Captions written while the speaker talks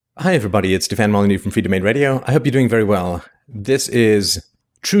Hi, everybody. It's Stefan Molyneux from Free Domain Radio. I hope you're doing very well. This is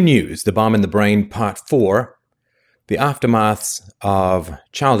True News, The Bomb in the Brain, Part 4, the aftermaths of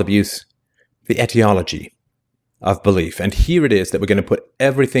child abuse, the etiology of belief. And here it is that we're going to put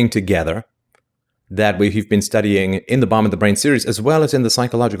everything together that we've been studying in the Bomb in the Brain series, as well as in the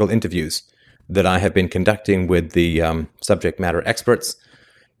psychological interviews that I have been conducting with the subject matter experts,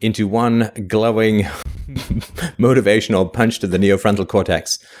 into one glowing motivational punch to the neofrontal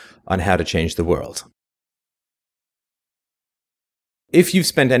cortex on how to change the world. If you've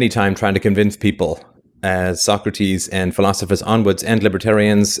spent any time trying to convince people, as Socrates and philosophers onwards, and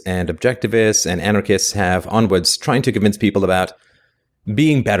libertarians and objectivists and anarchists have onwards, trying to convince people about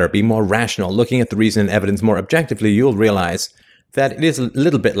being better, being more rational, looking at the reason and evidence more objectively, you'll realize that it is a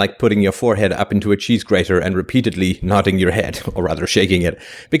little bit like putting your forehead up into a cheese grater and repeatedly nodding your head, or rather shaking it,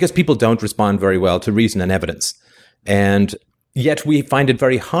 because people don't respond very well to reason and evidence. And yet we find it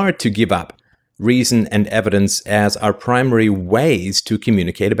very hard to give up reason and evidence as our primary ways to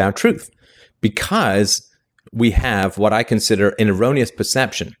communicate about truth, because we have what I consider an erroneous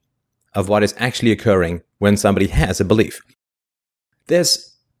perception of what is actually occurring when somebody has a belief. There's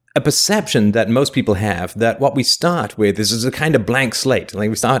a perception that most people have that what we start with is a kind of blank slate. Like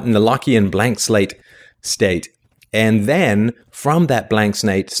we start in the Lockean blank slate state. And then from that blank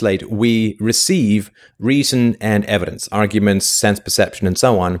slate, we receive reason and evidence, arguments, sense perception, and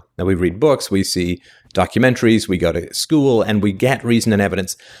so on. Now we read books, we see documentaries, we go to school, and we get reason and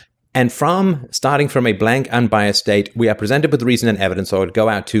evidence. And starting from a blank, unbiased state, we are presented with reason and evidence, or go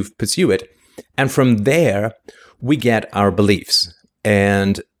out to pursue it. And from there, we get our beliefs.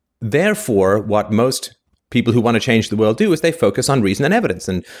 And therefore, what most people who want to change the world do is they focus on reason and evidence.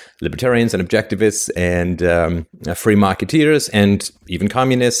 And libertarians and objectivists and free marketeers and even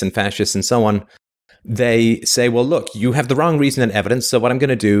communists and fascists and so on, they say, well, look, you have the wrong reason and evidence. So what I'm going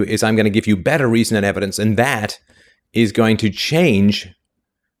to do is I'm going to give you better reason and evidence. And that is going to change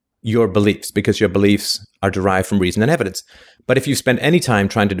your beliefs, because your beliefs are derived from reason and evidence. But if you spend any time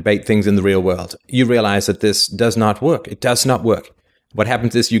trying to debate things in the real world, you realize that this does not work. It does not work. What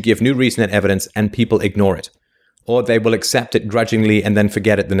happens is you give new reason and evidence and people ignore it, or they will accept it grudgingly and then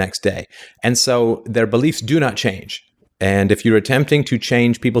forget it the next day. And so their beliefs do not change. And if you're attempting to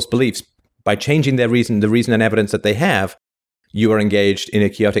change people's beliefs by changing the reason and evidence that they have, you are engaged in a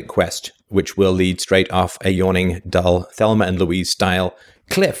chaotic quest, which will lead straight off a yawning, dull Thelma and Louise style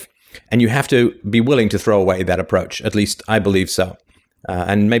cliff. And you have to be willing to throw away that approach. At least I believe so.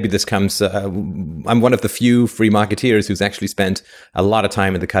 And maybe this comes, I'm one of the few free marketeers who's actually spent a lot of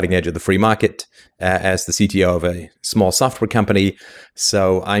time at the cutting edge of the free market as the CTO of a small software company.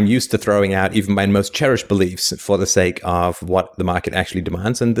 So I'm used to throwing out even my most cherished beliefs for the sake of what the market actually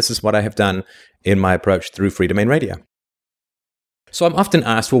demands. And this is what I have done in my approach through Free Domain Radio. So I'm often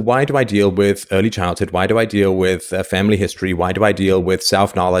asked, well, why do I deal with early childhood? Why do I deal with family history? Why do I deal with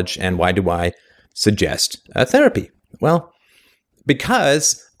self-knowledge? And why do I suggest therapy? Well,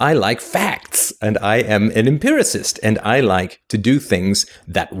 because I like facts, and I am an empiricist, and I like to do things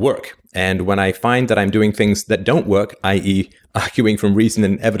that work. And when I find that I'm doing things that don't work, i.e. arguing from reason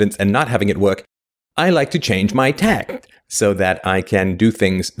and evidence and not having it work, I like to change my tack so that I can do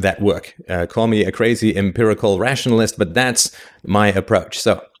things that work. Call me a crazy empirical rationalist, but that's my approach.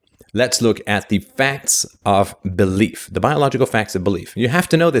 So let's look at the facts of belief, the biological facts of belief. You have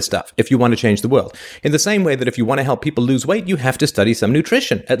to know this stuff if you want to change the world. In the same way that if you want to help people lose weight, you have to study some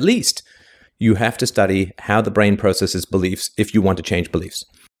nutrition, at least. You have to study how the brain processes beliefs if you want to change beliefs.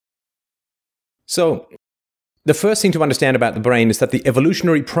 So the first thing to understand about the brain is that the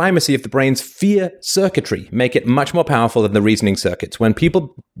evolutionary primacy of the brain's fear circuitry make it much more powerful than the reasoning circuits. When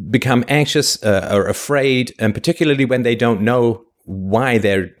people become anxious or afraid, and particularly when they don't know why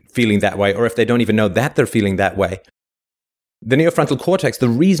they're feeling that way, or if they don't even know that they're feeling that way, the neofrontal cortex, the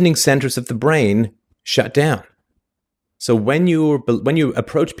reasoning centers of the brain, shut down. So when you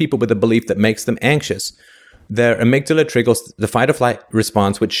approach people with a belief that makes them anxious, their amygdala triggers the fight or flight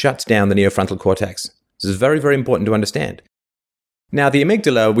response, which shuts down the neofrontal cortex. This is very, very important to understand. Now, the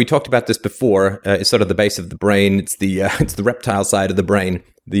amygdala, we talked about this before, is sort of the base of the brain. It's the reptile side of the brain,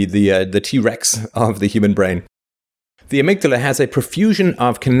 the T-Rex of the human brain. The amygdala has a profusion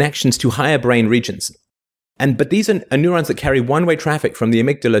of connections to higher brain regions. But these are neurons that carry one-way traffic from the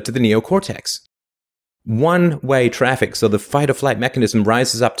amygdala to the neocortex. One-way traffic, so the fight or flight mechanism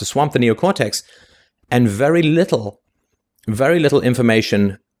rises up to swamp the neocortex, and very little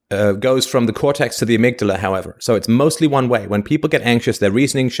information goes from the cortex to the amygdala, however. So it's mostly one way. When people get anxious, their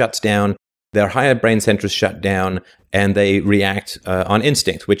reasoning shuts down, their higher brain centers shut down and they react on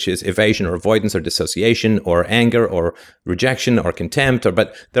instinct, which is evasion or avoidance or dissociation or anger or rejection or contempt,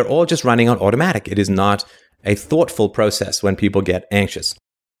 but they're all just running on automatic. It is not a thoughtful process when people get anxious.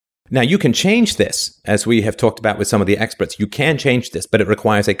 Now, you can change this, as we have talked about with some of the experts. You can change this, but it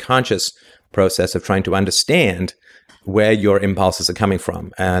requires a conscious process of trying to understand where your impulses are coming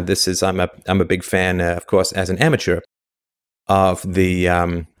from. I'm a big fan, of course, as an amateur, of the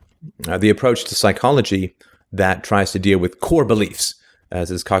approach to psychology that tries to deal with core beliefs, as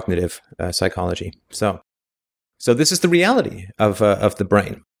is cognitive psychology. So this is the reality of the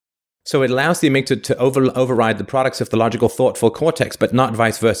brain. So it allows the amygdala to override the products of the logical, thoughtful cortex, but not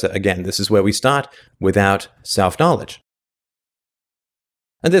vice versa. Again, this is where we start without self-knowledge.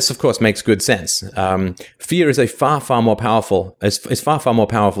 And this, of course, makes good sense. Fear is far more powerful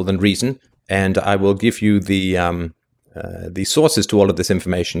than reason, and I will give you the sources to all of this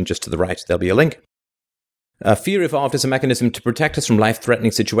information just to the right. There'll be a link. Fear evolved as a mechanism to protect us from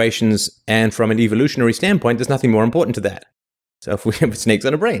life-threatening situations, and from an evolutionary standpoint, there's nothing more important to that. So if we have snakes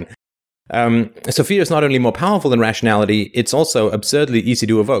on a brain. So fear is not only more powerful than rationality, it's also absurdly easy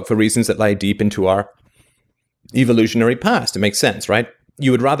to evoke for reasons that lie deep into our evolutionary past. It makes sense, right?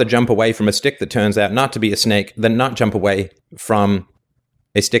 You would rather jump away from a stick that turns out not to be a snake than not jump away from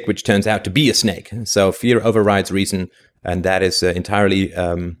a stick which turns out to be a snake. So fear overrides reason, and that is entirely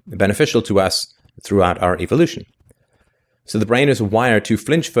beneficial to us throughout our evolution. So the brain is wired to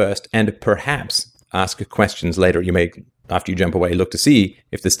flinch first and perhaps ask questions later. You may, after you jump away, look to see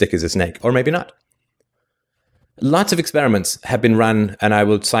if the stick is a snake, or maybe not. Lots of experiments have been run, and I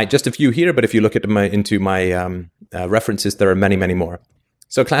will cite just a few here, but if you look into my references, there are many, many more.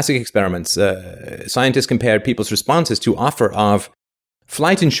 So classic experiments. Scientists compared people's responses to offer of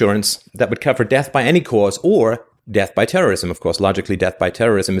flight insurance that would cover death by any cause or death by terrorism. Of course, logically, death by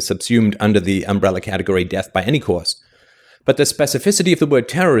terrorism is subsumed under the umbrella category death by any cause. But the specificity of the word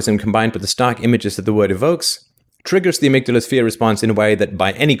terrorism combined with the stark images that the word evokes triggers the amygdala's fear response in a way that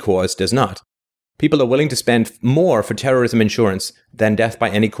by any cause does not. People are willing to spend more for terrorism insurance than death by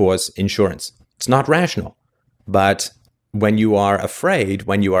any cause insurance. It's not rational. But when you are afraid,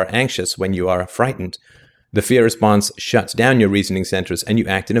 when you are anxious, when you are frightened, the fear response shuts down your reasoning centers and you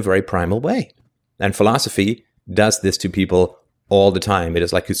act in a very primal way. And philosophy does this to people all the time. It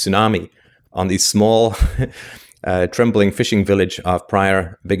is like a tsunami on these small trembling fishing village of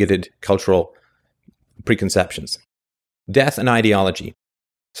prior bigoted cultural preconceptions. Death and ideology.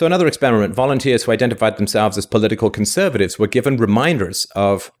 So another experiment, volunteers who identified themselves as political conservatives were given reminders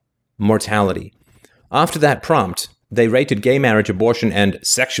of mortality. After that prompt, they rated gay marriage, abortion, and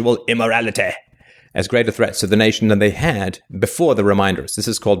sexual immorality as greater threats to the nation than they had before the reminders. This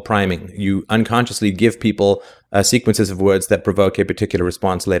is called priming. You unconsciously give people sequences of words that provoke a particular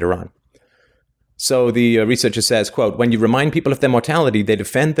response later on. So the researcher says, quote, when you remind people of their mortality, they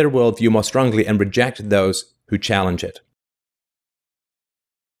defend their worldview more strongly and reject those who challenge it.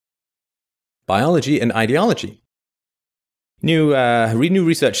 Biology and ideology. New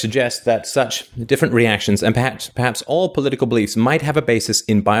research suggests that such different reactions and perhaps all political beliefs might have a basis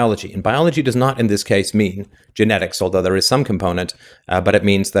in biology. And biology does not, in this case, mean genetics, although there is some component, but it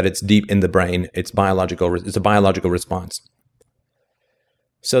means that it's deep in the brain. It's a biological response.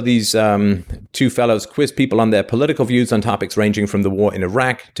 So these two fellows quizzed people on their political views on topics ranging from the war in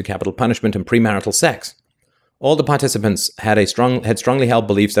Iraq to capital punishment and premarital sex. All the participants had strongly held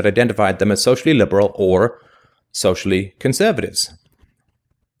beliefs that identified them as socially liberal or socially conservatives.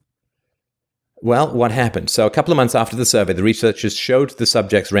 Well, what happened? So a couple of months after the survey, the researchers showed the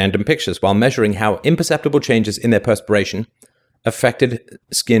subjects random pictures while measuring how imperceptible changes in their perspiration affected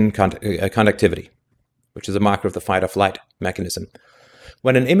skin conductivity, which is a marker of the fight or flight mechanism.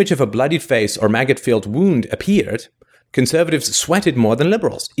 When an image of a bloodied face or maggot-filled wound appeared, conservatives sweated more than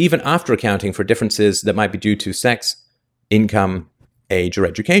liberals, even after accounting for differences that might be due to sex, income, age, or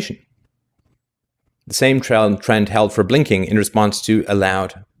education. The same trend held for blinking in response to a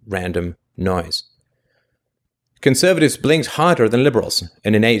loud, random noise. Conservatives blinked harder than liberals,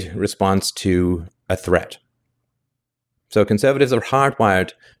 an innate response to a threat. So conservatives are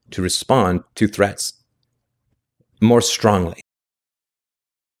hardwired to respond to threats more strongly.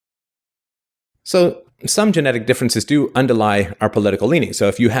 So some genetic differences do underlie our political leaning. So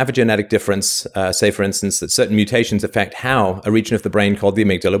if you have a genetic difference, say, for instance, that certain mutations affect how a region of the brain called the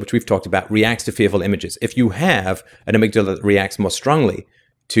amygdala, which we've talked about, reacts to fearful images. If you have an amygdala that reacts more strongly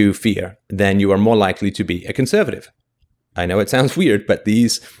to fear, then you are more likely to be a conservative. I know it sounds weird, but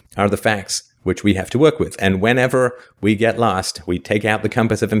these are the facts which we have to work with. And whenever we get lost, we take out the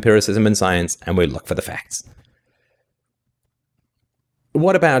compass of empiricism and science and we look for the facts.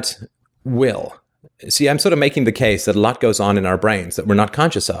 What about will. See, I'm sort of making the case that a lot goes on in our brains that we're not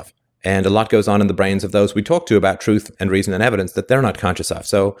conscious of. And a lot goes on in the brains of those we talk to about truth and reason and evidence that they're not conscious of.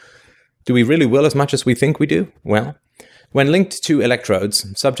 So do we really will as much as we think we do? Well, when linked to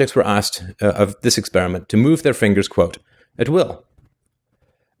electrodes, subjects were asked of this experiment to move their fingers, quote, at will.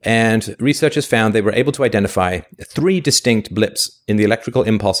 And researchers found they were able to identify 3 distinct blips in the electrical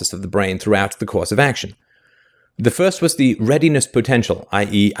impulses of the brain throughout the course of action. The first was the readiness potential,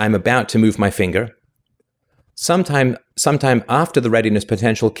 i.e., I'm about to move my finger. Sometime after the readiness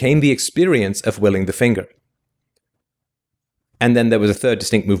potential came the experience of willing the finger. And then there was a third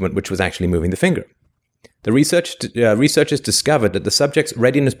distinct movement, which was actually moving the finger. The researchers discovered that the subject's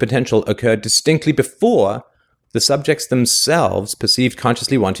readiness potential occurred distinctly before the subjects themselves perceived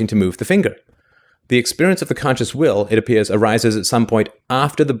consciously wanting to move the finger. The experience of the conscious will, it appears, arises at some point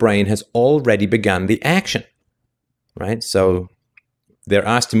after the brain has already begun the action. Right? So they're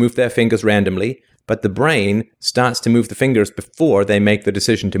asked to move their fingers randomly, but the brain starts to move the fingers before they make the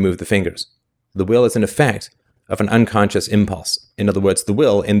decision to move the fingers. The will is an effect of an unconscious impulse. In other words, the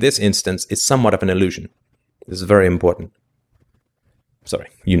will, in this instance, is somewhat of an illusion. This is very important. Sorry,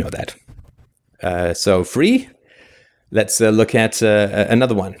 you know that. So free? Let's look at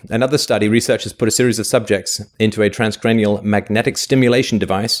another one. Another study, researchers put a series of subjects into a transcranial magnetic stimulation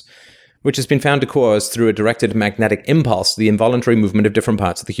device, which has been found to cause, through a directed magnetic impulse, the involuntary movement of different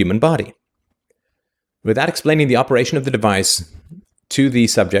parts of the human body. Without explaining the operation of the device to the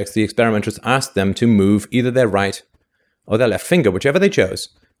subjects, the experimenters asked them to move either their right or their left finger, whichever they chose,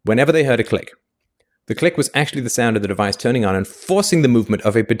 whenever they heard a click. The click was actually the sound of the device turning on and forcing the movement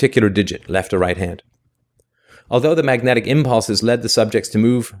of a particular digit, left or right hand. Although the magnetic impulses led the subjects to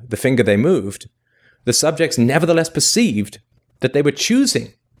move the finger they moved, the subjects nevertheless perceived that they were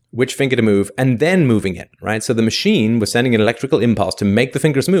choosing which finger to move and then moving it, right? So the machine was sending an electrical impulse to make the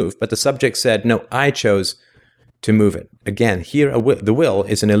fingers move, but the subject said, no, I chose to move it. Again, here the will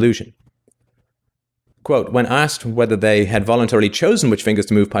is an illusion. Quote, when asked whether they had voluntarily chosen which fingers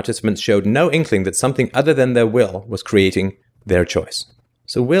to move, participants showed no inkling that something other than their will was creating their choice.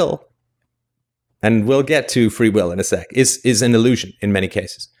 So will, and we'll get to free will in a sec, is an illusion in many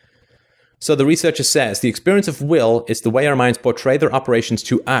cases. So the researcher says the experience of will is the way our minds portray their operations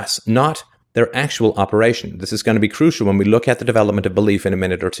to us, not their actual operation. This is going to be crucial when we look at the development of belief in a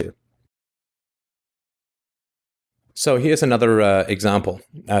minute or two. So here's another example.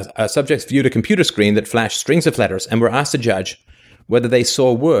 Subjects viewed a computer screen that flashed strings of letters and were asked to judge whether they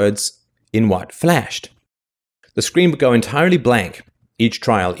saw words in what flashed. The screen would go entirely blank each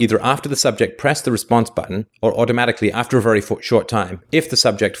trial, either after the subject pressed the response button or automatically after a very short time, if the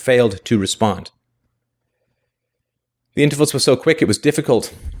subject failed to respond. The intervals were so quick it was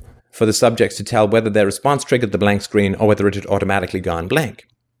difficult for the subjects to tell whether their response triggered the blank screen or whether it had automatically gone blank.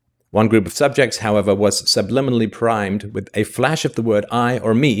 One group of subjects, however, was subliminally primed with a flash of the word I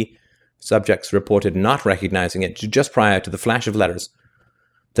or me. Subjects reported not recognizing it just prior to the flash of letters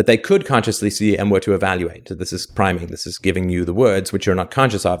that they could consciously see and were to evaluate. So this is priming. This is giving you the words which you're not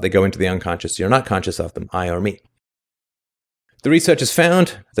conscious of. They go into the unconscious. You're not conscious of them, I or me. The researchers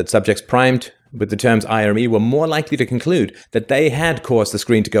found that subjects primed with the terms I or me were more likely to conclude that they had caused the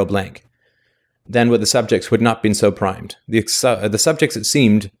screen to go blank than were the subjects who had not been so primed. The subjects, it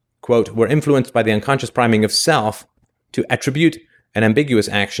seemed, quote, were influenced by the unconscious priming of self to attribute an ambiguous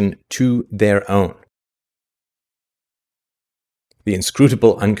action to their own. The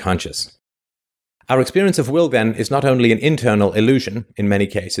inscrutable unconscious. Our experience of will, then, is not only an internal illusion, in many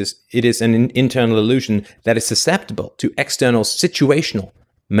cases, it is an internal illusion that is susceptible to external situational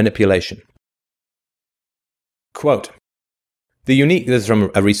manipulation. Quote, this is from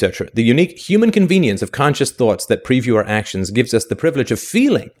a researcher, the unique human convenience of conscious thoughts that preview our actions gives us the privilege of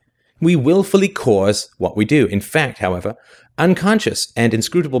feeling we willfully cause what we do. In fact, however, unconscious and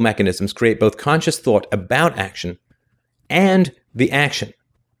inscrutable mechanisms create both conscious thought about action and the action.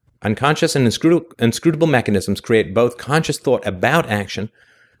 Unconscious and inscrutable mechanisms create both conscious thought about action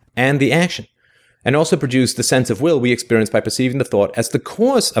and the action, and also produce the sense of will we experience by perceiving the thought as the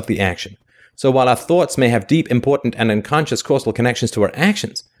cause of the action. So while our thoughts may have deep, important, and unconscious causal connections to our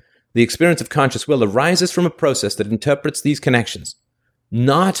actions, the experience of conscious will arises from a process that interprets these connections,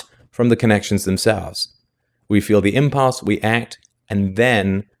 not from the connections themselves. We feel the impulse, we act, and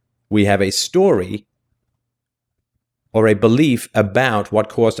then we have a story or a belief about what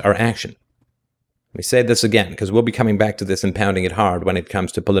caused our action. Let me say this again, because we'll be coming back to this and pounding it hard when it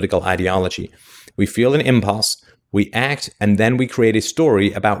comes to political ideology. We feel an impulse, we act, and then we create a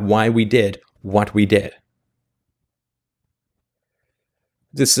story about why we did what we did.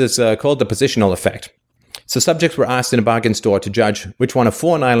 This is called the positional effect. So subjects were asked in a bargain store to judge which one of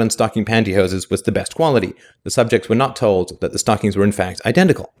 4 nylon stocking pantyhoses was the best quality. The subjects were not told that the stockings were in fact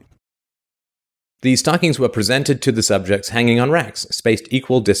identical. The stockings were presented to the subjects hanging on racks, spaced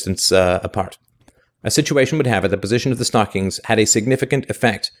equal distance apart. A situation would have it the position of the stockings had a significant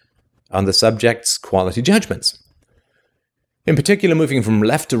effect on the subject's quality judgments. In particular, moving from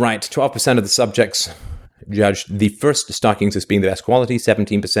left to right, 12% of the subjects judged the first stockings as being the best quality,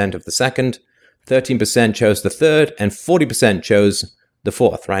 17% of the second, 13% chose the third, and 40% chose the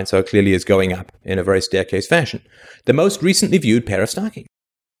fourth, right? So it clearly is going up in a very staircase fashion. The most recently viewed pair of stockings.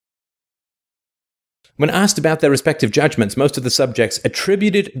 When asked about their respective judgments, most of the subjects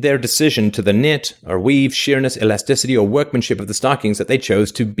attributed their decision to the knit or weave, sheerness, elasticity, or workmanship of the stockings that they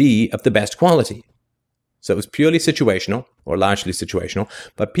chose to be of the best quality. So it was purely situational, or largely situational,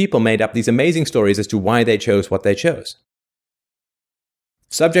 but people made up these amazing stories as to why they chose what they chose.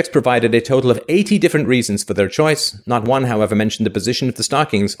 Subjects provided a total of 80 different reasons for their choice. Not one, however, mentioned the position of the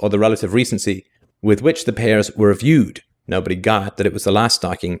stockings or the relative recency with which the pairs were viewed. Nobody got that it was the last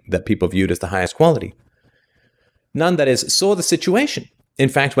stocking that people viewed as the highest quality. None, that is, saw the situation. In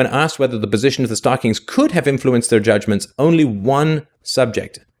fact, when asked whether the position of the stockings could have influenced their judgments, only one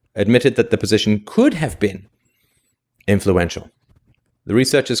subject admitted that the position could have been influential. The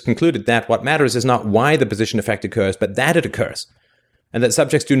researchers concluded that what matters is not why the position effect occurs, but that it occurs, and that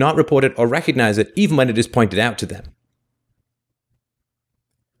subjects do not report it or recognize it even when it is pointed out to them.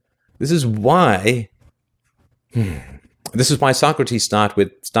 This is why Socrates started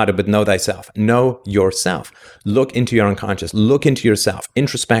with know thyself. Know yourself. Look into your unconscious. Look into yourself.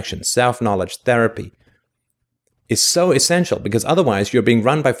 Introspection, self-knowledge, therapy is so essential, because otherwise you're being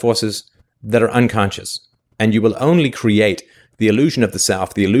run by forces that are unconscious, and you will only create the illusion of the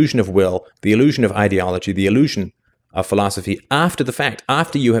self, the illusion of will, the illusion of ideology, the illusion of philosophy after the fact.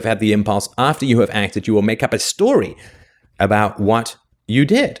 After you have had the impulse, after you have acted, you will make up a story about what you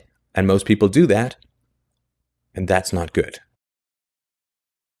did. And most people do that, and that's not good.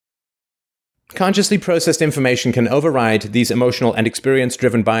 Consciously processed information can override these emotional and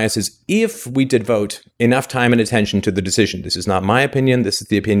experience-driven biases if we devote enough time and attention to the decision. This is not my opinion. This is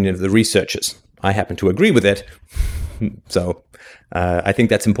the opinion of the researchers. I happen to agree with it. So I think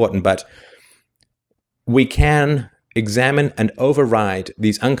that's important. But we can examine and override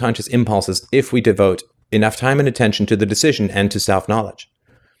these unconscious impulses if we devote enough time and attention to the decision and to self-knowledge.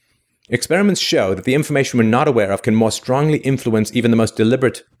 Experiments show that the information we're not aware of can more strongly influence even the most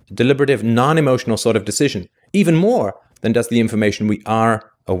deliberative, non-emotional sort of decision, even more than does the information we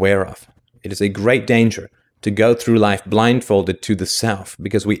are aware of. It is a great danger to go through life blindfolded to the self,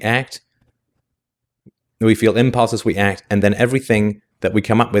 because we act, we feel impulses, we act, and then everything that we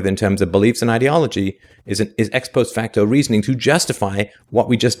come up with in terms of beliefs and ideology is ex post facto reasoning to justify what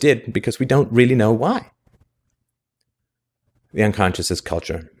we just did, because we don't really know why. The unconscious is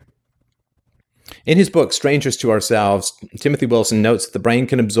culture. In his book, Strangers to Ourselves, Timothy Wilson notes that the brain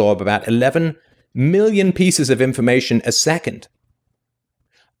can absorb about 11 million pieces of information a second,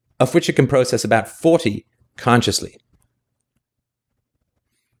 of which it can process about 40 consciously.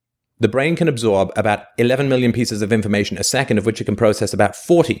 The brain can absorb about 11 million pieces of information a second, of which it can process about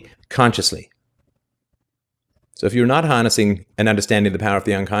 40 consciously. So if you're not harnessing and understanding the power of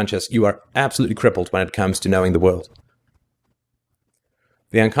the unconscious, you are absolutely crippled when it comes to knowing the world.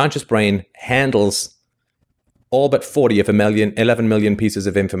 The unconscious brain handles all but 40 of 11 million pieces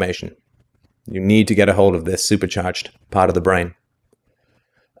of information. You need to get a hold of this supercharged part of the brain.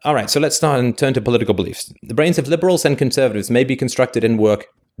 All right, so let's start and turn to political beliefs. The brains of liberals and conservatives may be constructed and work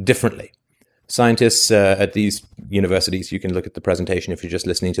differently. Scientists at these universities, you can look at the presentation if you're just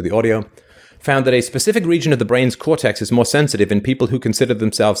listening to the audio, found that a specific region of the brain's cortex is more sensitive in people who consider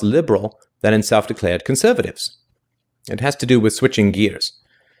themselves liberal than in self-declared conservatives. It has to do with switching gears.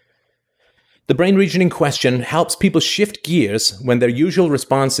 The brain region in question helps people shift gears when their usual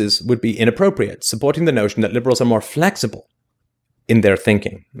responses would be inappropriate, supporting the notion that liberals are more flexible in their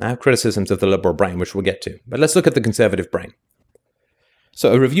thinking. I have criticisms of the liberal brain, which we'll get to, but let's look at the conservative brain.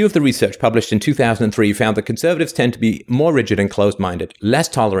 So a review of the research published in 2003 found that conservatives tend to be more rigid and closed-minded, less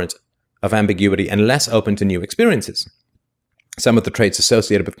tolerant of ambiguity, and less open to new experiences. Some of the traits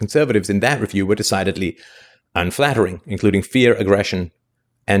associated with conservatives in that review were decidedly unflattering, including fear, aggression,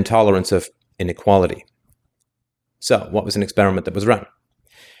 and tolerance of inequality. So, what was an experiment that was run?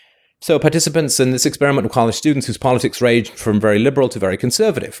 So, participants in this experiment were college students whose politics ranged from very liberal to very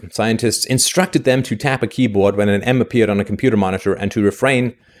conservative. Scientists instructed them to tap a keyboard when an M appeared on a computer monitor and to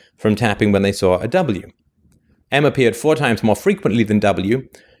refrain from tapping when they saw a W. M appeared 4 times more frequently than W,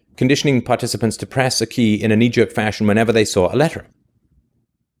 conditioning participants to press a key in a knee-jerk fashion whenever they saw a letter.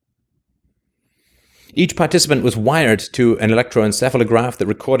 Each participant was wired to an electroencephalograph that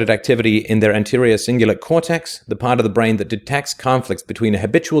recorded activity in their anterior cingulate cortex, the part of the brain that detects conflicts between a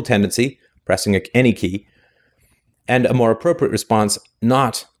habitual tendency, pressing any key, and a more appropriate response,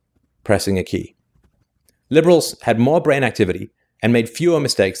 not pressing a key. Liberals had more brain activity and made fewer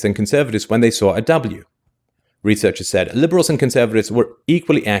mistakes than conservatives when they saw a W. Researchers said liberals and conservatives were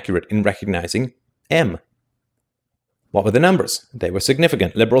equally accurate in recognizing M. What were the numbers? They were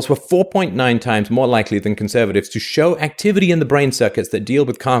significant. Liberals were 4.9 times more likely than conservatives to show activity in the brain circuits that deal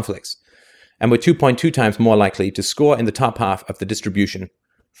with conflicts, and were 2.2 times more likely to score in the top half of the distribution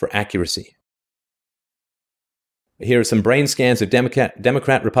for accuracy. Here are some brain scans of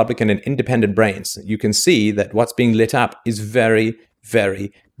Democrat, Republican, and independent brains. You can see that what's being lit up is very,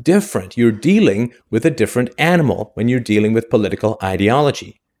 very different. You're dealing with a different animal when you're dealing with political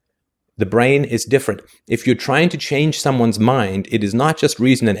ideology. The brain is different. If you're trying to change someone's mind, it is not just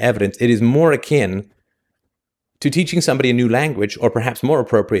reason and evidence. It is more akin to teaching somebody a new language, or perhaps more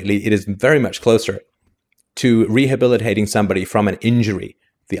appropriately, it is very much closer to rehabilitating somebody from an injury.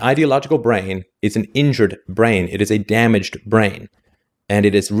 The ideological brain is an injured brain. It is a damaged brain, and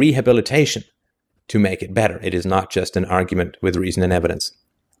it is rehabilitation to make it better. It is not just an argument with reason and evidence.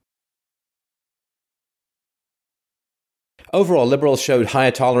 Overall, liberals showed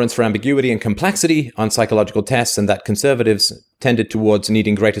higher tolerance for ambiguity and complexity on psychological tests, and that conservatives tended towards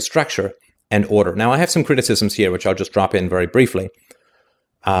needing greater structure and order. Now, I have some criticisms here, which I'll just drop in very briefly.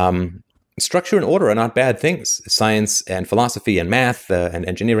 Structure and order are not bad things. Science and philosophy and math and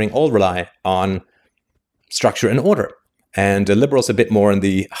engineering all rely on structure and order. And liberals are a bit more in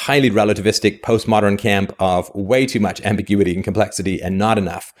the highly relativistic postmodern camp of way too much ambiguity and complexity and not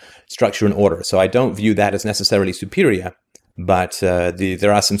enough structure and order. So I don't view that as necessarily superior, but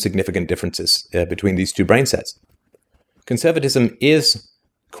there are some significant differences between these two brain sets. Conservatism is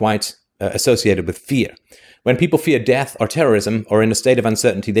quite associated with fear. When people fear death or terrorism or in a state of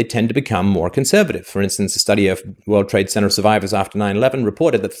uncertainty, they tend to become more conservative. For instance, a study of World Trade Center survivors after 9/11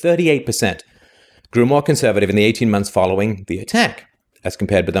 reported that 38% grew more conservative in the 18 months following the attack, as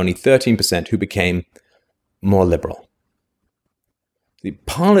compared with only 13% who became more liberal. The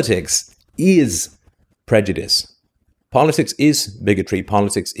politics is prejudice. Politics is bigotry.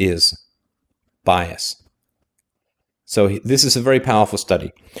 Politics is bias. So this is a very powerful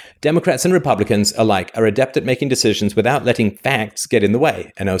study. Democrats and Republicans alike are adept at making decisions without letting facts get in the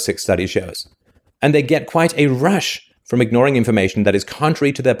way, an 2006 study shows. And they get quite a rush from ignoring information that is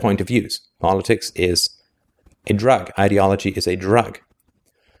contrary to their point of views. Politics is a drug. Ideology is a drug.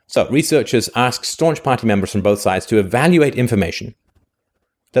 So researchers asked staunch party members from both sides to evaluate information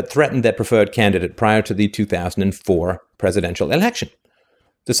that threatened their preferred candidate prior to the 2004 presidential election.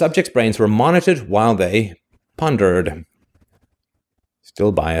 The subjects' brains were monitored while they pondered.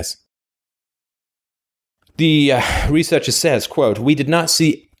 Still bias. The researcher says, quote, "We did not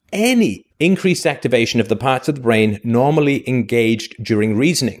see any increased activation of the parts of the brain normally engaged during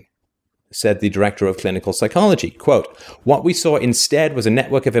reasoning," said the director of clinical psychology. Quote, "What we saw instead was a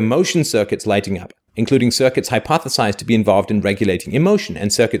network of emotion circuits lighting up, including circuits hypothesized to be involved in regulating emotion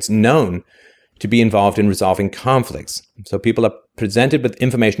and circuits known to be involved in resolving conflicts." So people are presented with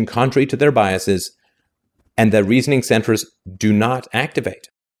information contrary to their biases, and their reasoning centers do not activate.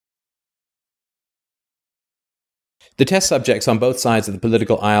 The test subjects on both sides of the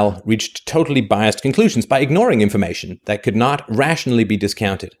political aisle reached totally biased conclusions by ignoring information that could not rationally be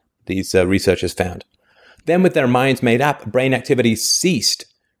discounted, these researchers found. Then, with their minds made up, brain activity ceased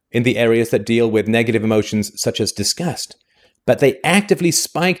in the areas that deal with negative emotions such as disgust, but they actively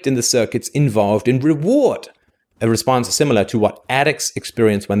spiked in the circuits involved in reward, a response similar to what addicts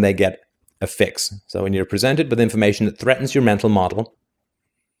experience when they get a fix. So when you're presented with information that threatens your mental model,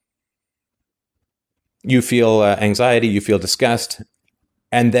 you feel anxiety, you feel disgust,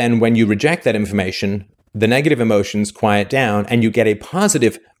 and then when you reject that information, the negative emotions quiet down and you get a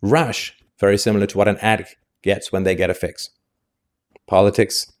positive rush, very similar to what an addict gets when they get a fix.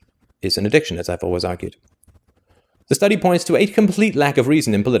 Politics is an addiction, as I've always argued. The study points to a complete lack of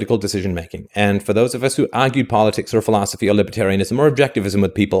reason in political decision-making, and for those of us who argued politics or philosophy or libertarianism or objectivism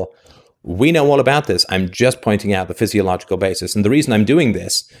with people, we know all about this. I'm just pointing out the physiological basis. And the reason I'm doing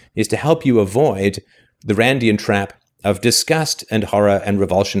this is to help you avoid the Randian trap of disgust and horror and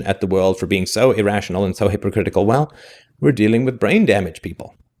revulsion at the world for being so irrational and so hypocritical. Well, we're dealing with brain damage,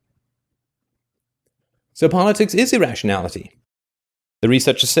 people. So politics is irrationality. The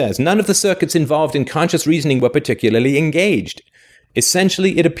researcher says none of the circuits involved in conscious reasoning were particularly engaged.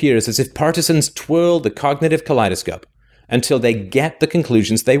 Essentially, it appears as if partisans twirl the cognitive kaleidoscope until they get the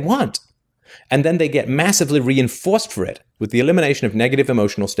conclusions they want. And then they get massively reinforced for it with the elimination of negative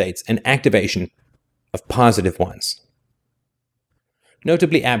emotional states and activation of positive ones.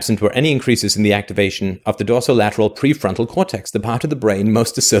 Notably absent were any increases in the activation of the dorsolateral prefrontal cortex, the part of the brain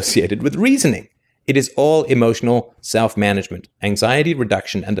most associated with reasoning. It is all emotional self-management, anxiety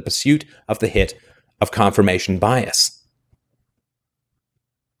reduction, and the pursuit of the hit of confirmation bias.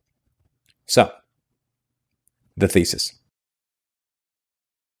 So, the thesis.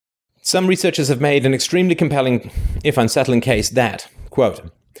 Some researchers have made an extremely compelling, if unsettling case that,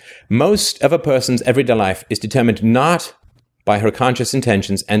 quote, most of a person's everyday life is determined not by her conscious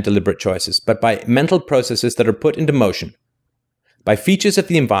intentions and deliberate choices, but by mental processes that are put into motion, by features of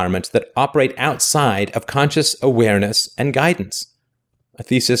the environment that operate outside of conscious awareness and guidance. A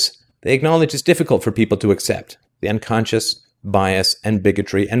thesis they acknowledge is difficult for people to accept. The unconscious bias and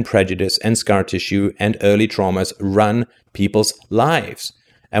bigotry and prejudice and scar tissue and early traumas run people's lives.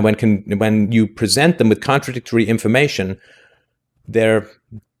 And when you present them with contradictory information, their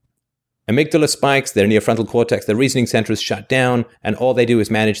amygdala spikes, their neofrontal cortex, their reasoning center is shut down, and all they do is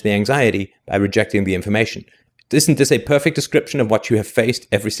manage the anxiety by rejecting the information. Isn't this a perfect description of what you have faced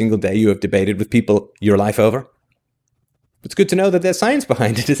every single day you have debated with people your life over? It's good to know that there's science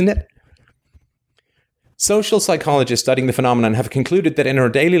behind it, isn't it? Social psychologists studying the phenomenon have concluded that in our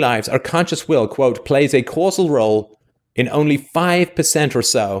daily lives, our conscious will, quote, plays a causal role in only 5% or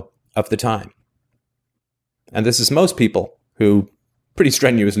so of the time. And this is most people who pretty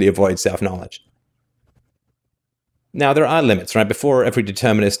strenuously avoid self-knowledge. Now, there are limits, right? Before every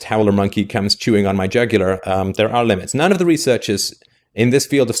determinist howler monkey comes chewing on my jugular, there are limits. None of the researchers in this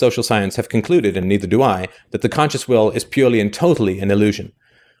field of social science have concluded, and neither do I, that the conscious will is purely and totally an illusion.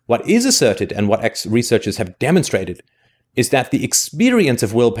 What is asserted, and what researchers have demonstrated, is that the experience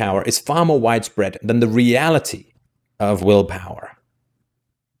of willpower is far more widespread than the reality of willpower.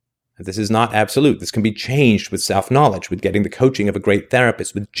 This is not absolute. This can be changed with self-knowledge, with getting the coaching of a great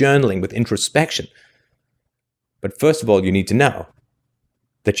therapist, with journaling, with introspection. But first of all, you need to know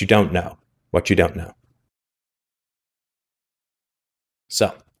that you don't know what you don't know.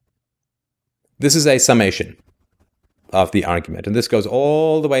 So, this is a summation of the argument, and this goes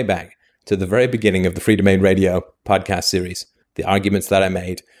all the way back to the very beginning of the Free Domain Radio podcast series, the arguments that I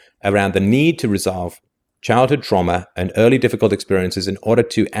made around the need to resolve childhood trauma and early difficult experiences in order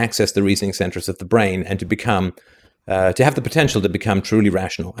to access the reasoning centers of the brain and to become, to have the potential to become truly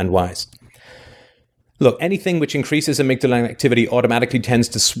rational and wise. Look, anything which increases amygdala activity automatically tends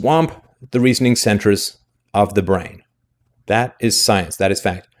to swamp the reasoning centers of the brain. That is science. That is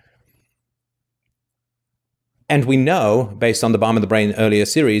fact. And we know, based on the Bomb in the Brain earlier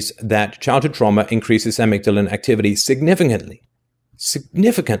series, that childhood trauma increases amygdala activity significantly.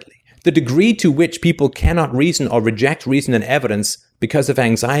 Significantly. The degree to which people cannot reason or reject reason and evidence because of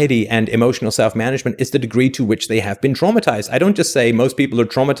anxiety and emotional self-management is the degree to which they have been traumatized. I don't just say most people are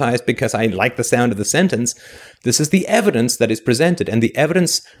traumatized because I like the sound of the sentence. This is the evidence that is presented, and the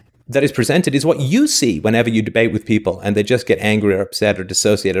evidence that is presented is what you see whenever you debate with people and they just get angry or upset or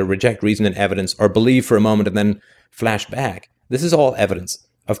dissociate or reject reason and evidence or believe for a moment and then flash back. This is all evidence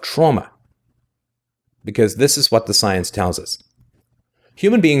of trauma, because this is what the science tells us.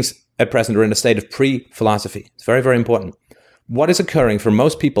 Human beings at present are in a state of pre-philosophy. It's very, very important. What is occurring for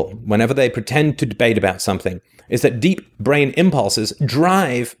most people whenever they pretend to debate about something is that deep brain impulses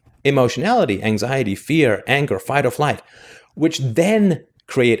drive emotionality, anxiety, fear, anger, fight or flight, which then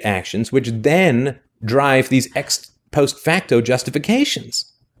create actions, which then drive these ex post facto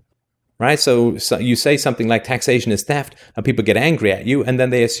justifications. Right? So you say something like taxation is theft, and people get angry at you, and then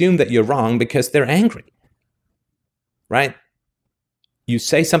they assume that you're wrong because they're angry. Right? You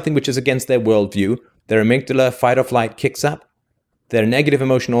say something which is against their worldview, their amygdala fight or flight kicks up, their negative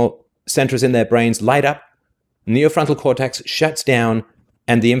emotional centers in their brains light up, neofrontal cortex shuts down,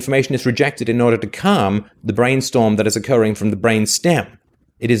 and the information is rejected in order to calm the brainstorm that is occurring from the brain stem.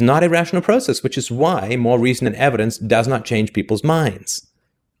 It is not a rational process, which is why more reason and evidence does not change people's minds.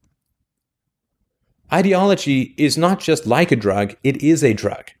 Ideology is not just like a drug, it is a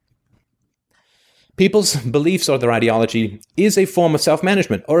drug. People's beliefs or their ideology is a form of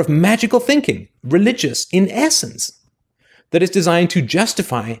self-management or of magical thinking, religious in essence, that is designed to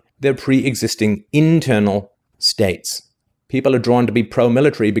justify their pre-existing internal states. People are drawn to be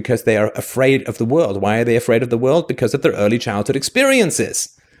pro-military because they are afraid of the world. Why are they afraid of the world? Because of their early childhood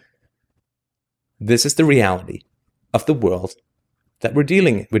experiences. This is the reality of the world that we're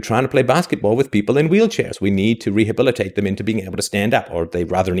dealing in. We're trying to play basketball with people in wheelchairs. We need to rehabilitate them into being able to stand up, or they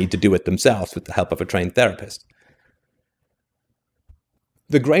rather need to do it themselves with the help of a trained therapist.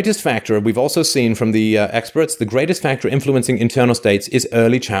 The greatest factor, we've also seen from the experts, the greatest factor influencing internal states is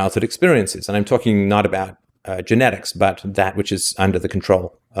early childhood experiences. And I'm talking not about genetics, but that which is under the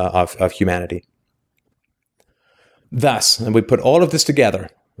control of humanity. Thus, and we put all of this together,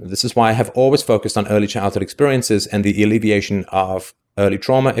 this is why I have always focused on early childhood experiences and the alleviation of early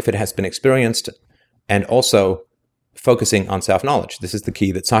trauma if it has been experienced, and also focusing on self-knowledge. This is the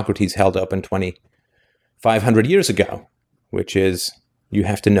key that Socrates held up in 2,500 years ago, which is you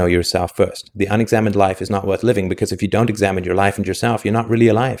have to know yourself first. The unexamined life is not worth living, because if you don't examine your life and yourself, you're not really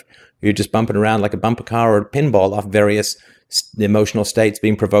alive. You're just bumping around like a bumper car or a pinball off various emotional states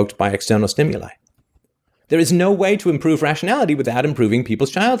being provoked by external stimuli. There is no way to improve rationality without improving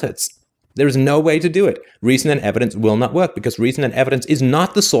people's childhoods. There is no way to do it. Reason and evidence will not work, because reason and evidence is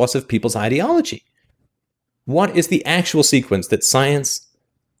not the source of people's ideology. What is the actual sequence that science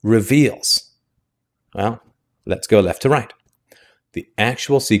reveals? Well, let's go left to right. The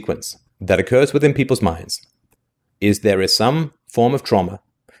actual sequence that occurs within people's minds is there is some form of trauma.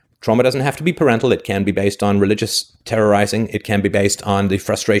 Trauma doesn't have to be parental. It can be based on religious terrorizing. It can be based on the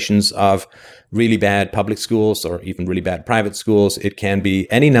frustrations of really bad public schools or even really bad private schools. It can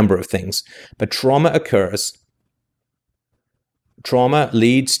be any number of things. But trauma occurs. Trauma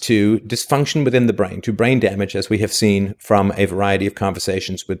leads to dysfunction within the brain, to brain damage, as we have seen from a variety of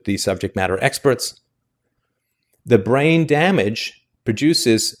conversations with the subject matter experts. The brain damage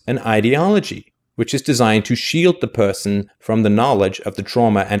produces an ideology, which is designed to shield the person from the knowledge of the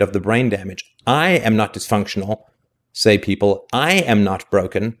trauma and of the brain damage. I am not dysfunctional, say people. I am not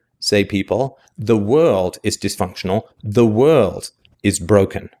broken, say people. The world is dysfunctional. The world is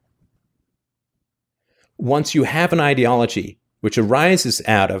broken. Once you have an ideology which arises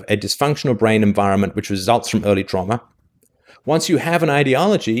out of a dysfunctional brain environment which results from early trauma, once you have an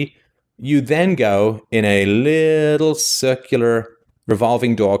ideology, you then go in a little circular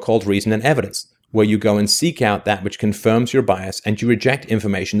revolving door called reason and evidence, where you go and seek out that which confirms your bias and you reject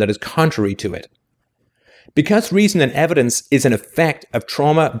information that is contrary to it. Because reason and evidence is an effect of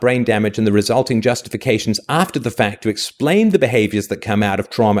trauma, brain damage, and the resulting justifications after the fact to explain the behaviors that come out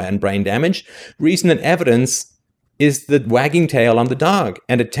of trauma and brain damage, reason and evidence is the wagging tail on the dog,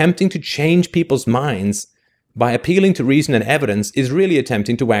 and attempting to change people's minds by appealing to reason and evidence is really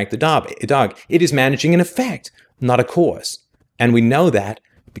attempting to wag the dog. It is managing an effect, not a cause. And we know that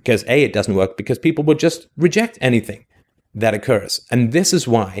because A, it doesn't work, because people will just reject anything that occurs. And this is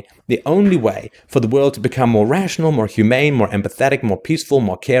why the only way for the world to become more rational, more humane, more empathetic, more peaceful,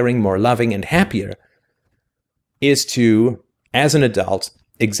 more caring, more loving, and happier is to, as an adult,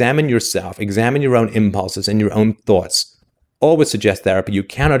 examine yourself, examine your own impulses and your own thoughts. Always suggest therapy. You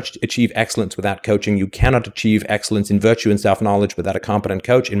cannot achieve excellence without coaching. You cannot achieve excellence in virtue and self-knowledge without a competent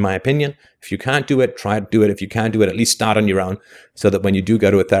coach, in my opinion. If you can't do it, try to do it. If you can't do it, at least start on your own, so that when you do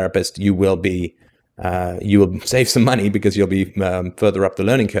go to a therapist, you will save some money, because you'll be further up the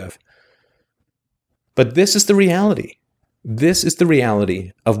learning curve. But this is the reality. This is the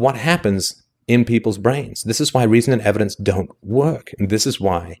reality of what happens in people's brains. This is why reason and evidence don't work. And this is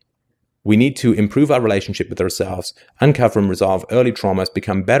why we need to improve our relationship with ourselves, uncover and resolve early traumas,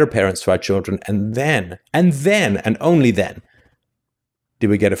 become better parents to our children, and then, and only then, do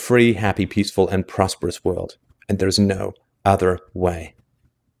we get a free, happy, peaceful, and prosperous world. And there's no other way.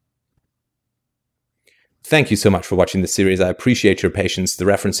 Thank you so much for watching this series. I appreciate your patience. The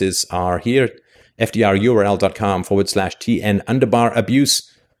references are here,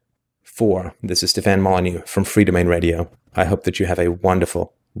 fdrurl.com/TN_abuse4. This is Stefan Molyneux from Free Domain Radio. I hope that you have a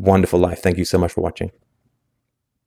wonderful, wonderful life. Thank you so much for watching.